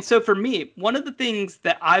 And so for me, one of the things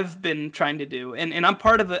that I've been trying to do, and I'm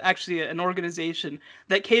part of actually an organization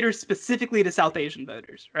that caters specifically to South Asian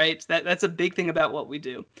voters, right? That's a big thing about what we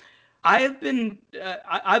do. I've been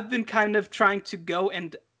kind of trying to go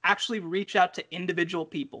and actually reach out to individual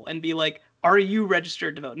people and be like, are you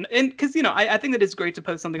registered to vote? And because, you know, I think that it's great to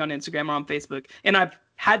post something on Instagram or on Facebook. And I've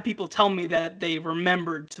had people tell me that they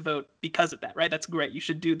remembered to vote because of that, right? That's great. You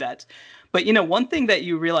should do that. But, you know, one thing that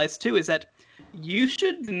you realize, too, is that you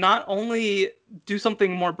should not only do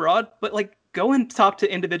something more broad, but like go and talk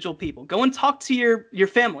to individual people. Go and talk to your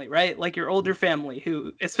family, right? Like your older family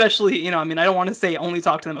who, especially, you know, I mean, I don't want to say only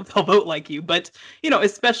talk to them if they'll vote like you, but, you know,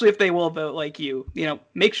 especially if they will vote like you, you know,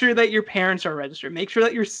 make sure that your parents are registered. Make sure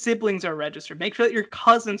that your siblings are registered. Make sure that your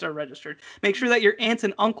cousins are registered. Make sure that your aunts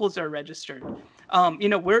and uncles are registered. You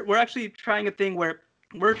know, we're actually trying a thing where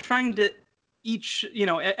we're trying to each, you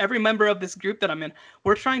know, every member of this group that I'm in,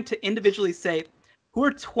 we're trying to individually say, who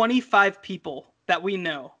are 25 people that we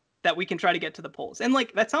know that we can try to get to the polls? And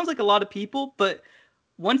like, that sounds like a lot of people, but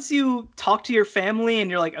once you talk to your family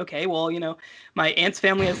and you're like, okay, well, you know, my aunt's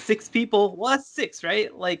family has 6 people. Well, that's 6,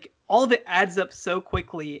 right? Like all of it adds up so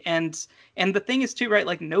quickly. And the thing is too, right?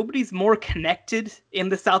 Like nobody's more connected in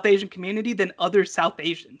the South Asian community than other South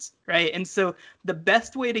Asians, right? And so the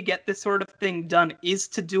best way to get this sort of thing done is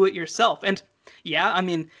to do it yourself. And yeah, I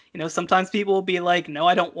mean, you know, sometimes people will be like, no,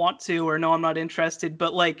 I don't want to, or no, I'm not interested.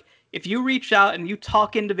 But like, if you reach out and you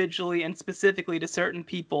talk individually and specifically to certain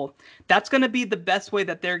people, that's going to be the best way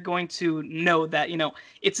that they're going to know that, you know,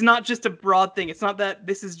 it's not just a broad thing. It's not that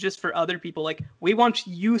this is just for other people. Like, we want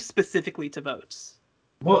you specifically to vote.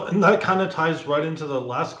 Well, and that kind of ties right into the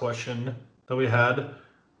last question that we had.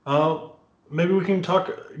 Maybe we can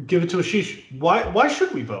give it to Ashish. Why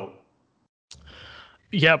should we vote?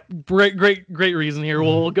 Yeah, great reason here.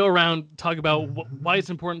 We'll go around, talk about why it's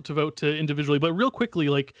important to vote to individually, but real quickly,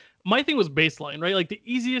 like my thing was baseline, right? Like the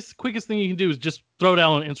easiest, quickest thing you can do is just throw it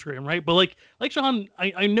out on Instagram, right? But like Shahan,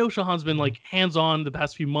 I know Shahan's been like hands-on the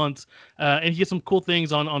past few months, and he has some cool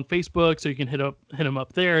things on Facebook, so you can hit him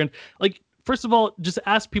up there. And like, first of all, just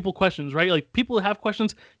ask people questions, right? Like people have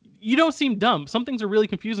questions. You don't seem dumb. Some things are really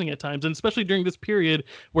confusing at times, and especially during this period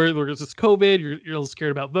where there's this COVID, you're a little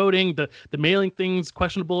scared about voting. The mailing thing's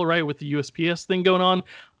questionable, right? With the USPS thing going on.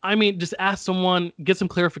 I mean, just ask someone, get some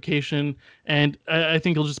clarification, and I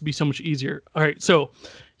think it'll just be so much easier. All right, so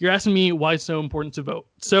you're asking me why it's so important to vote.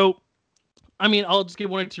 So, I mean, I'll just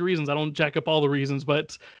give 1 or 2 reasons. I don't jack up all the reasons,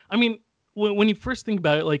 but I mean, when you first think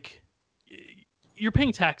about it, like you're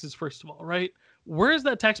paying taxes, first of all, right? Where is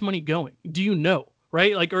that tax money going? Do you know?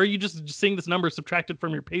 Right? Like, or are you just seeing this number subtracted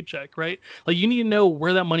from your paycheck, right? Like, you need to know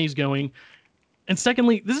where that money's going. And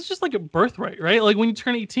secondly, this is just like a birthright, right? Like, when you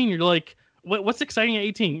turn 18, you're like, what's exciting at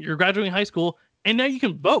 18? You're graduating high school, and now you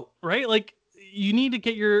can vote, right? Like, you need to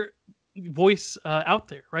get your voice out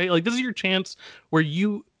there, right? Like, this is your chance where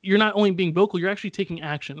you you're not only being vocal, you're actually taking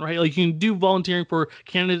action, right? Like you can do volunteering for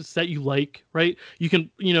candidates that you like, right? You can,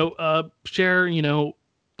 share,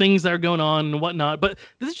 things that are going on and whatnot. But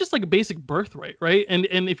this is just like a basic birthright, right? And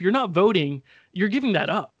if you're not voting, you're giving that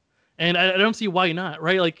up. And I don't see why not,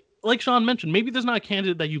 right? Like Sean mentioned, maybe there's not a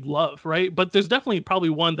candidate that you love, right? But there's definitely probably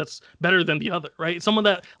one that's better than the other, right? Someone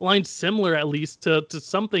that aligns similar at least to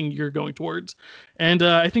something you're going towards. And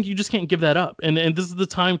I think you just can't give that up. And this is the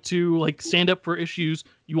time to like stand up for issues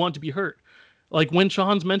you want to be heard. Like when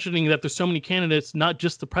Sean's mentioning that there's so many candidates, not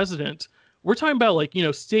just the president, we're talking about like,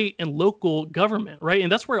 state and local government, right?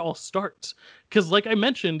 And that's where it all starts. Because like I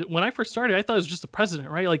mentioned, when I first started, I thought it was just the president,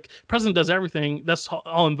 right? Like president does everything. That's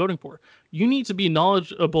all I'm voting for. You need to be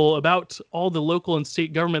knowledgeable about all the local and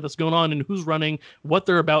state government that's going on and who's running, what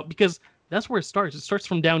they're about, because that's where it starts. It starts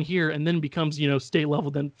from down here and then becomes, state level,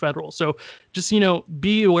 then federal. So just,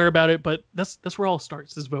 be aware about it. But that's where it all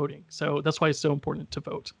starts, is voting. So that's why it's so important to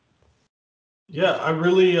vote. Yeah, I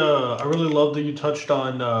really love that you touched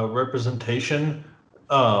on representation.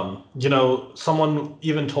 Someone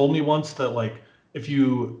even told me once that like if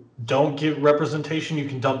you don't get representation, you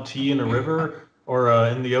can dump tea in a river or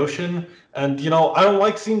in the ocean. And I don't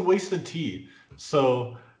like seeing wasted tea.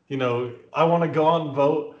 So I want to go out and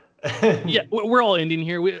vote. Yeah, we're all Indian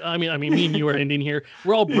here. I mean, me and you are Indian here.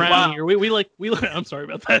 We're all brown here. We like. I'm sorry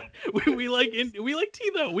about that. We like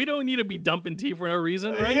tea though. We don't need to be dumping tea for no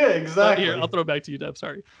reason, right? Yeah, exactly. Here, I'll throw it back to you, Deb.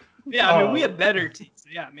 Sorry. Yeah, I mean, we have better tea. So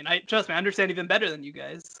yeah, I mean, trust me, I understand even better than you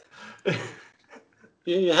guys.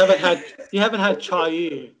 You haven't had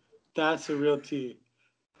chai. That's a real tea.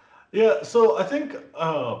 Yeah, so I think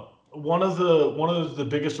one of the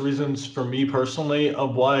biggest reasons for me personally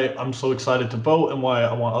of why I'm so excited to vote and why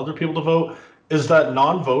I want other people to vote is that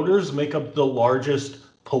non-voters make up the largest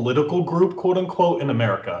political group, quote unquote, in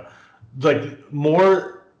America. Like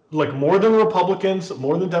more than Republicans,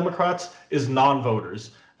 more than Democrats is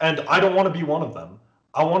non-voters. And I don't want to be one of them.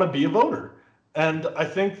 I want to be a voter. And I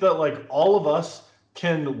think that like all of us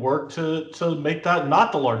can work to make that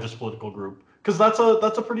not the largest political group. Because that's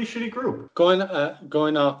a pretty shitty group. Going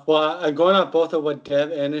off both of what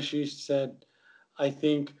Dev and Ashish said, I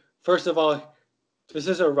think first of all, this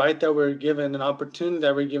is a right that we're given, an opportunity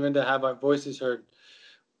that we're given to have our voices heard.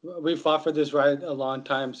 We fought for this right a long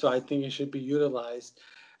time, so I think it should be utilized.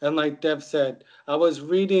 And like Dev said, I was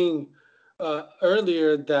reading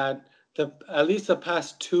earlier that at least the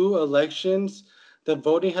past 2 elections, the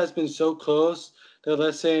voting has been so close that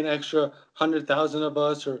let's say an extra 100,000 of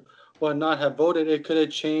us or whatnot have voted, it could have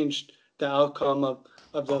changed the outcome of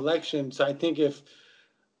the election. So I think if,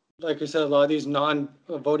 like I said, a lot of these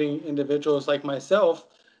non-voting individuals like myself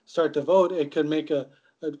start to vote, it could make a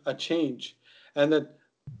change. And that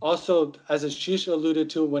also, as Ashish alluded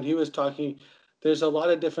to when he was talking, there's a lot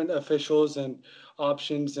of different officials and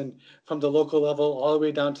options, and from the local level all the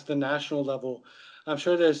way down to the national level. I'm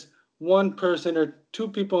sure there's one person or 2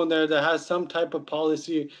 people in there that has some type of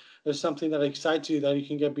policy or something that excites you that you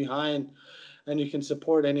can get behind and you can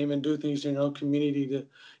support and even do things in your own community to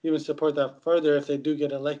even support that further if they do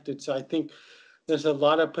get elected. So I think there's a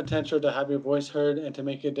lot of potential to have your voice heard and to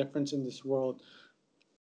make a difference in this world.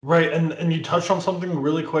 Right, and you touched on something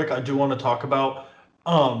really quick I do want to talk about.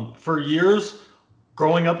 For years,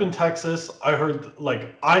 growing up in Texas, I heard,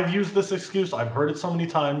 like, I've used this excuse, I've heard it so many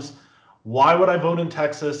times. Why would I vote in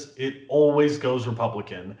Texas? It always goes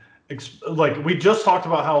Republican. Like, we just talked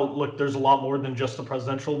about how, look, there's a lot more than just the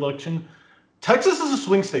presidential election. Texas is a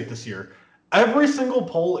swing state this year. Every single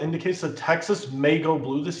poll indicates that Texas may go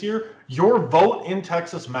blue this year. Your vote in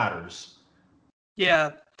Texas matters.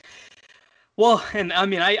 Yeah. Well, and I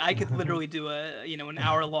mean, I could literally do an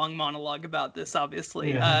hour-long monologue about this,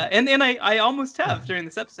 obviously, Yeah. and I almost have during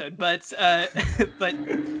this episode, but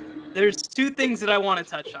there's 2 things that I want to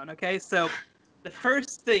touch on. Okay, so the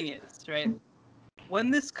first thing is, right,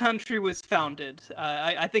 when this country was founded,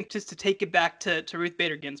 I think just to take it back to Ruth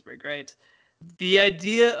Bader Ginsburg, right, the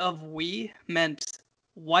idea of we meant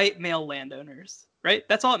white male landowners, right?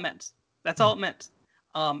 That's all it meant. That's all it meant.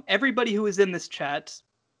 Everybody who was in this chat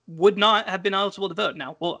would not have been eligible to vote.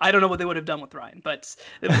 Now, well, I don't know what they would have done with Ryan, but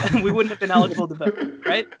we wouldn't have been eligible to vote,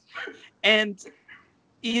 right? And,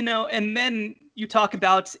 and then you talk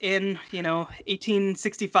about in,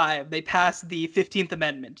 1865, they passed the 15th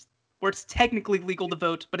Amendment, where it's technically legal to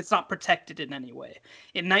vote, but it's not protected in any way.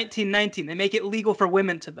 In 1919, they make it legal for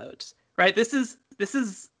women to vote, right? This is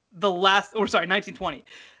the last, 1920.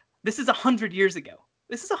 This is 100 years ago.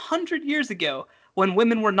 This is 100 years ago when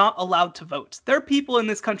women were not allowed to vote. There are people in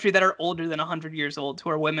this country that are older than 100 years old who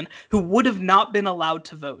are women who would have not been allowed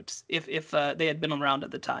to vote if they had been around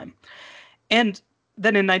at the time. And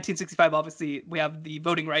then in 1965, obviously, we have the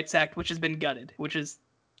Voting Rights Act, which has been gutted, which is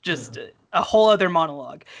just a whole other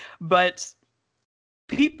monologue. But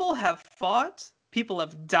people have fought, people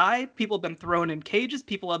have died, people have been thrown in cages,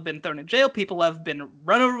 people have been thrown in jail, people have been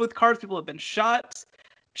run over with cars, people have been shot,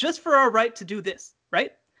 just for our right to do this,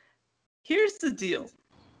 right? Here's the deal.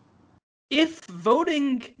 If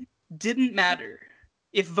voting didn't matter,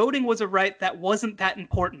 if voting was a right that wasn't that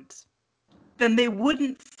important, then they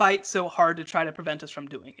wouldn't fight so hard to try to prevent us from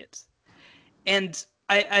doing it. And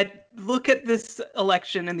I look at this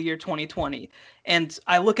election in the year 2020, and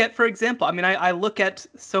I look at, for example, I look at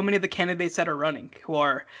so many of the candidates that are running who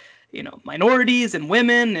are, minorities and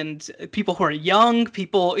women and people who are young,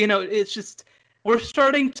 people, it's just, we're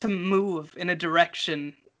starting to move in a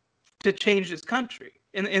direction to change this country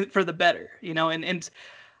and for the better, and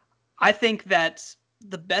I think that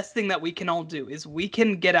the best thing that we can all do is we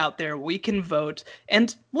can get out there, we can vote,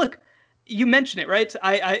 and look, you mentioned it, right?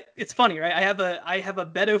 It's funny, right? I have a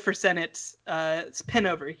Beto for Senate pin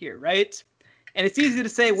over here, right? And it's easy to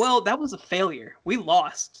say, well, that was a failure. We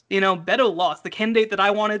lost. Beto lost. The candidate that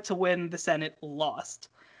I wanted to win the Senate lost.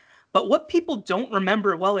 But what people don't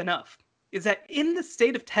remember well enough is that in the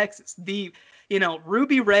state of Texas, the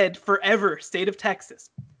ruby red forever state of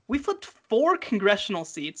Texas, we flipped 4 congressional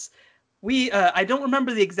seats. I don't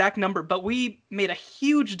remember the exact number, but we made a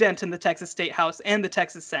huge dent in the Texas State House and the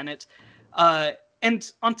Texas Senate. And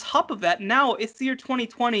on top of that, now it's the year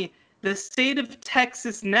 2020. The state of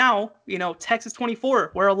Texas now, Texas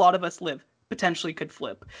 24, where a lot of us live, potentially could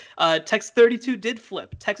flip. Texas 32 did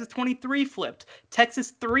flip. Texas 23 flipped.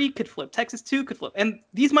 Texas 3 could flip. Texas 2 could flip. And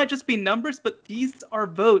these might just be numbers, but these are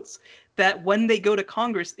votes that when they go to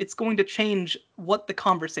Congress, it's going to change what the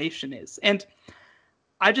conversation is. And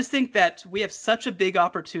I just think that we have such a big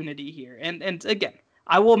opportunity here. And again,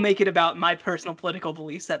 I will make it about my personal political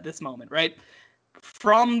beliefs at this moment, right?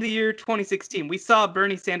 From the year 2016, we saw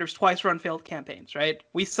Bernie Sanders twice run failed campaigns, right?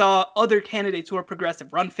 We saw other candidates who are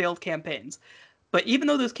progressive run failed campaigns. But even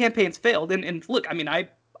though those campaigns failed, and look,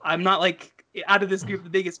 I'm not like out of this group the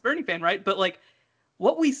biggest Bernie fan, right? But like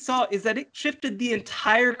what we saw is that it shifted the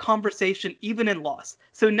entire conversation, even in loss.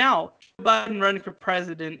 So now Joe Biden running for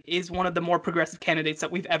president is one of the more progressive candidates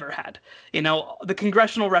that we've ever had. The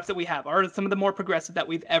congressional reps that we have are some of the more progressive that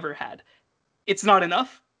we've ever had. It's not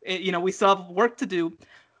enough. We still have work to do.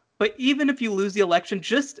 But even if you lose the election,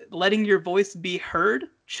 just letting your voice be heard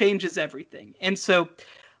changes everything. And so,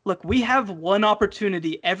 look, we have one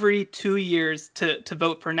opportunity every 2 years to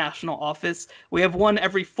vote for national office. We have one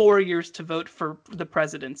every 4 years to vote for the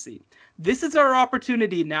presidency. This is our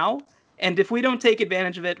opportunity now. And if we don't take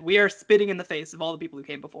advantage of it, we are spitting in the face of all the people who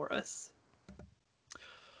came before us.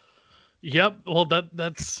 Yep. Well,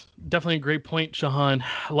 that's definitely a great point, Shahan.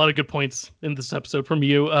 A lot of good points in this episode from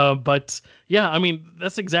you. But yeah,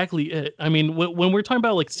 that's exactly it. When we're talking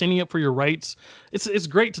about like standing up for your rights, it's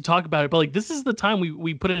great to talk about it, but like this is the time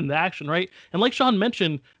we put it into action, right? And like Shahan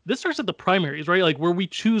mentioned, this starts at the primaries, right? Like where we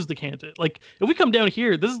choose the candidate. Like if we come down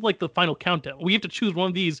here, this is like the final countdown. We have to choose one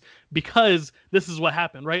of these because this is what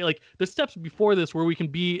happened, right? Like there's steps before this where we can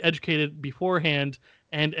be educated beforehand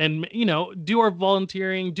and do our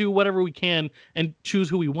volunteering, do whatever we can, and choose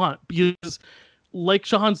who we want. Because like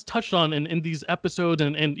Shahan's touched on in these episodes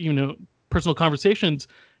and personal conversations,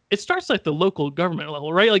 it starts at the local government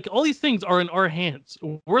level, right? Like all these things are in our hands.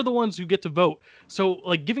 We're the ones who get to vote. So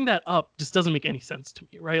like giving that up just doesn't make any sense to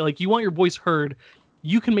me, right? Like you want your voice heard,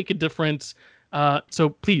 you can make a difference. So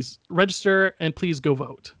please register and please go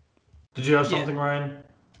vote. Did you have something, Ryan?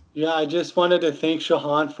 Yeah, I just wanted to thank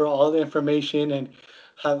Shahan for all the information and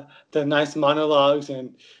have the nice monologues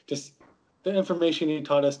and just the information he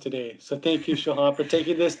taught us today. So thank you, Shahan, for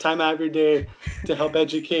taking this time out of your day to help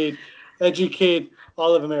educate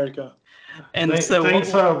all of America. And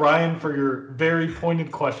thanks, Ryan, for your very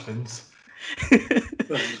pointed questions.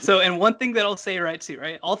 So, and one thing that I'll say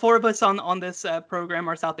right? All 4 of us on this program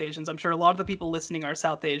are South Asians. I'm sure a lot of the people listening are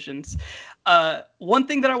South Asians. One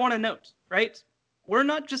thing that I want to note, right? We're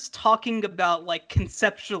not just talking about like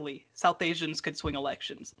conceptually South Asians could swing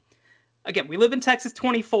elections. Again, we live in Texas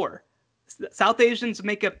 24. South Asians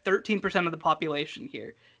make up 13% of the population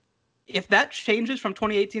here. If that changes from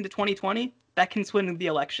 2018 to 2020, that can swing the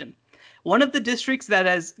election. One of the districts that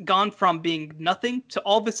has gone from being nothing to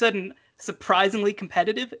all of a sudden surprisingly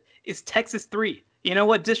competitive is Texas 3. You know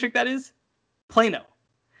what district that is? Plano.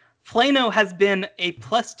 Plano has been a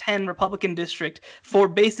 +10 Republican district for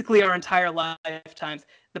basically our entire lifetimes.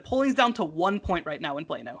 The polling's down to 1 point right now in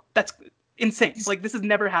Plano. That's insane. Like, this has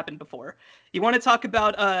never happened before. You want to talk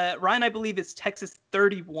about, Ryan, I believe is Texas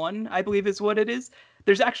 31, I believe is what it is.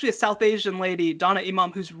 There's actually a South Asian lady, Donna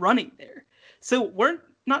Imam, who's running there. So we're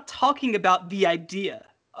not talking about the idea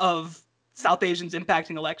of South Asians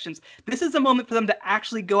impacting elections. This is a moment for them to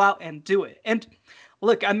actually go out and do it. And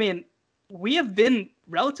look, I mean, we have been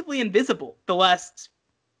relatively invisible the last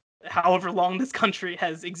however long this country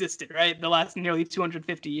has existed, right? The last nearly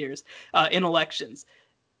 250 years in elections.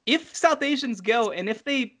 If South Asians go and if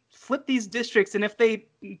they flip these districts and if they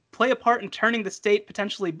play a part in turning the state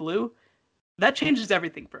potentially blue, that changes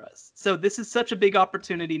everything for us. So this is such a big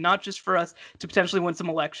opportunity, not just for us to potentially win some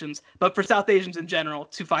elections, but for South Asians in general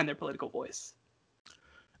to find their political voice.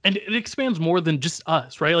 And it expands more than just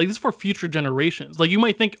us, right? Like, this is for future generations. Like, you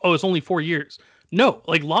might think, oh, it's only 4 years. No,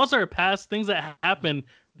 like, laws are passed, things that happen,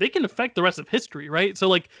 they can affect the rest of history, right? So,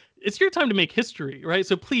 like, it's your time to make history, right?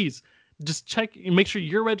 So please just check and make sure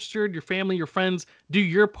you're registered, your family, your friends, do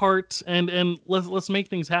your part, and let's make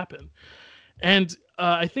things happen. And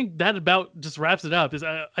I think that about just wraps it up.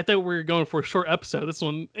 I thought we were going for a short episode. This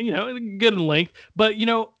one, good in length. But,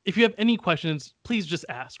 if you have any questions, please just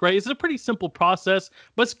ask, right? It's a pretty simple process,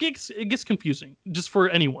 but it gets confusing just for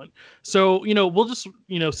anyone. So, we'll just,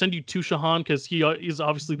 send you to Shahan because he is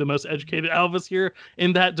obviously the most educated out of us here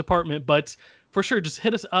in that department. But for sure, just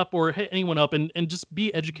hit us up or hit anyone up and just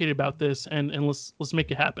be educated about this and let's make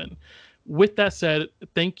it happen. With that said,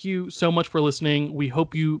 thank you so much for listening. We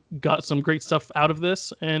hope you got some great stuff out of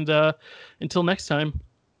this. And until next time,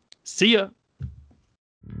 see ya.